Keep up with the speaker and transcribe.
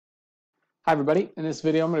Hi everybody, in this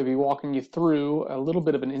video I'm going to be walking you through a little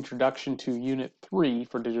bit of an introduction to Unit 3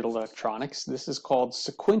 for digital electronics. This is called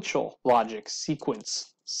Sequential Logic,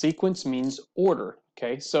 sequence. Sequence means order,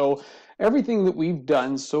 okay? So everything that we've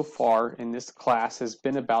done so far in this class has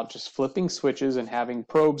been about just flipping switches and having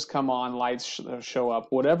probes come on, lights show up,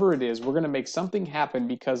 whatever it is, we're going to make something happen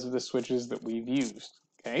because of the switches that we've used,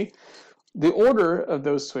 okay? The order of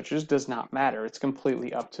those switches does not matter. It's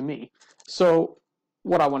completely up to me. So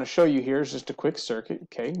what I want to show you here is just a quick circuit,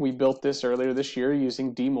 okay? We built this earlier this year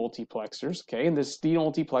using demultiplexers, okay? And this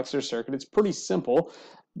demultiplexer circuit, it's pretty simple.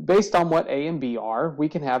 Based on what A and B are, we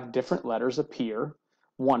can have different letters appear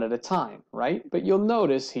one at a time, right? But you'll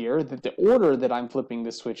notice here that the order that I'm flipping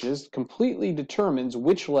the switches completely determines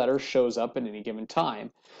which letter shows up at any given time.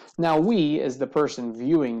 Now we, as the person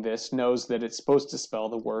viewing this, knows that it's supposed to spell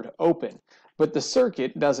the word open. But the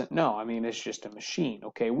circuit doesn't know. I mean, it's just a machine,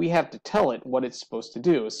 okay? We have to tell it what it's supposed to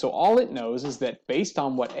do. So all it knows is that based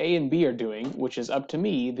on what A and B are doing, which is up to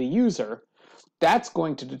me, the user, that's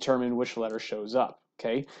going to determine which letter shows up,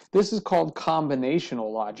 okay? This is called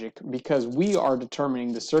combinational logic because we are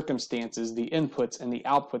determining the circumstances, the inputs, and the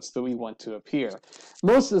outputs that we want to appear.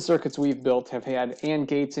 Most of the circuits we've built have had AND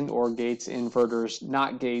gates and OR gates, inverters,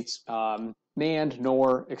 NOT gates, NAND,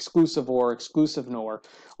 NOR, exclusive OR, exclusive NOR.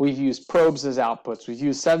 We've used probes as outputs. We've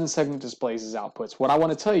used 7-segment displays as outputs. What I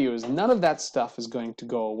want to tell you is none of that stuff is going to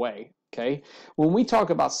go away, okay? When we talk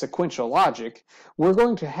about sequential logic, we're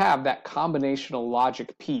going to have that combinational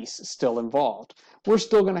logic piece still involved. We're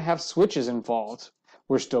still going to have switches involved.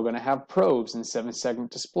 We're still going to have probes and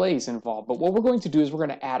 7-segment displays involved. But what we're going to do is we're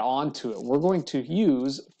going to add on to it. We're going to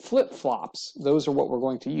use flip-flops. Those are what we're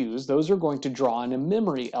going to use. Those are going to draw in a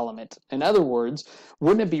memory element. In other words,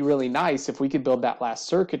 wouldn't it be really nice if we could build that last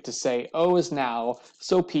circuit to say O is now,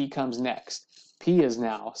 so P comes next. P is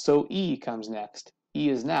now, so E comes next. E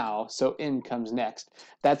is now, so N comes next.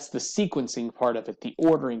 That's the sequencing part of it, the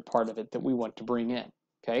ordering part of it that we want to bring in.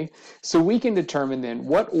 Okay, so we can determine then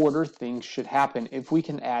what order things should happen if we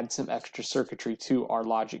can add some extra circuitry to our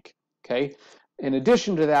logic. Okay, in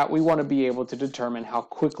addition to that, we want to be able to determine how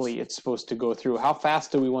quickly it's supposed to go through. How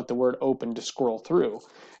fast do we want the word open to scroll through?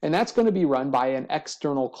 And that's going to be run by an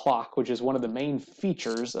external clock, which is one of the main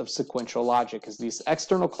features of sequential logic, is this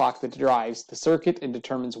external clock that drives the circuit and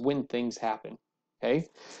determines when things happen. Okay,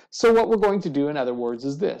 so what we're going to do, in other words,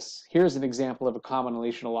 is this. Here's an example of a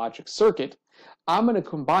combinational logic circuit. I'm going to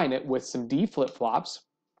combine it with some D flip-flops,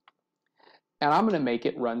 and I'm going to make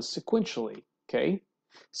it run sequentially, okay?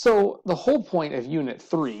 So the whole point of Unit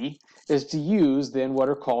 3 is to use then what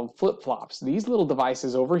are called flip-flops. These little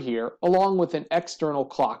devices over here, along with an external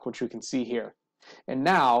clock, which we can see here. And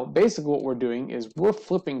now, basically what we're doing is we're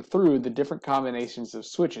flipping through the different combinations of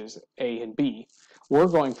switches, A and B. We're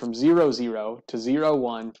going from 0, 0 to 0,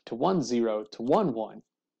 1 to 1, 0 to 1, 1.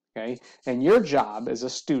 Okay? And your job as a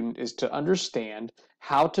student is to understand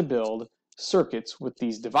how to build circuits with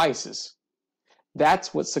these devices.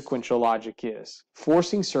 That's what sequential logic is,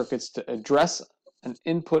 forcing circuits to address an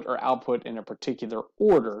input or output in a particular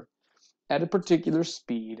order at a particular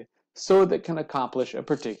speed so that it can accomplish a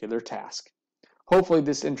particular task. Hopefully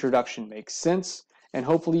this introduction makes sense, and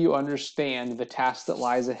hopefully you understand the task that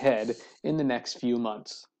lies ahead in the next few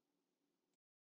months.